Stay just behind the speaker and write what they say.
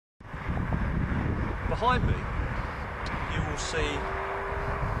Behind me you will see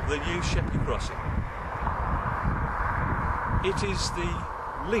the new Sheppey crossing. It is the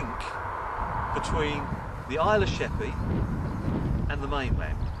link between the Isle of Sheppey and the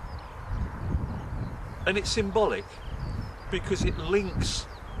mainland. And it's symbolic because it links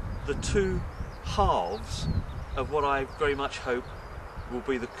the two halves of what I very much hope will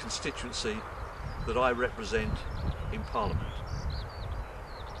be the constituency that I represent in Parliament.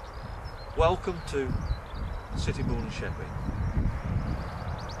 Welcome to Sittingbourne and Sheppey.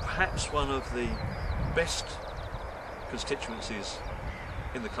 Perhaps one of the best constituencies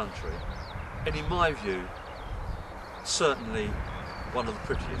in the country, and in my view, certainly one of the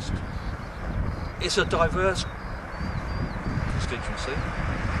prettiest. It's a diverse constituency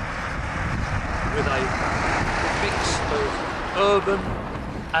with a mix of urban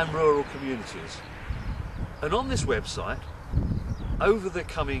and rural communities. And on this website, over the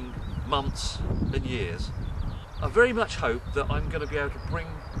coming months and years, I very much hope that I'm going to be able to bring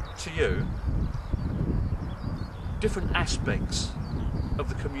to you different aspects of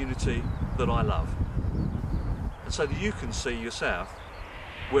the community that I love, and so that you can see yourself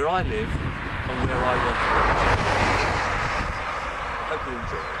where I live and where I want to live. I hope you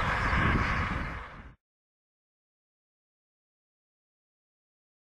enjoy it.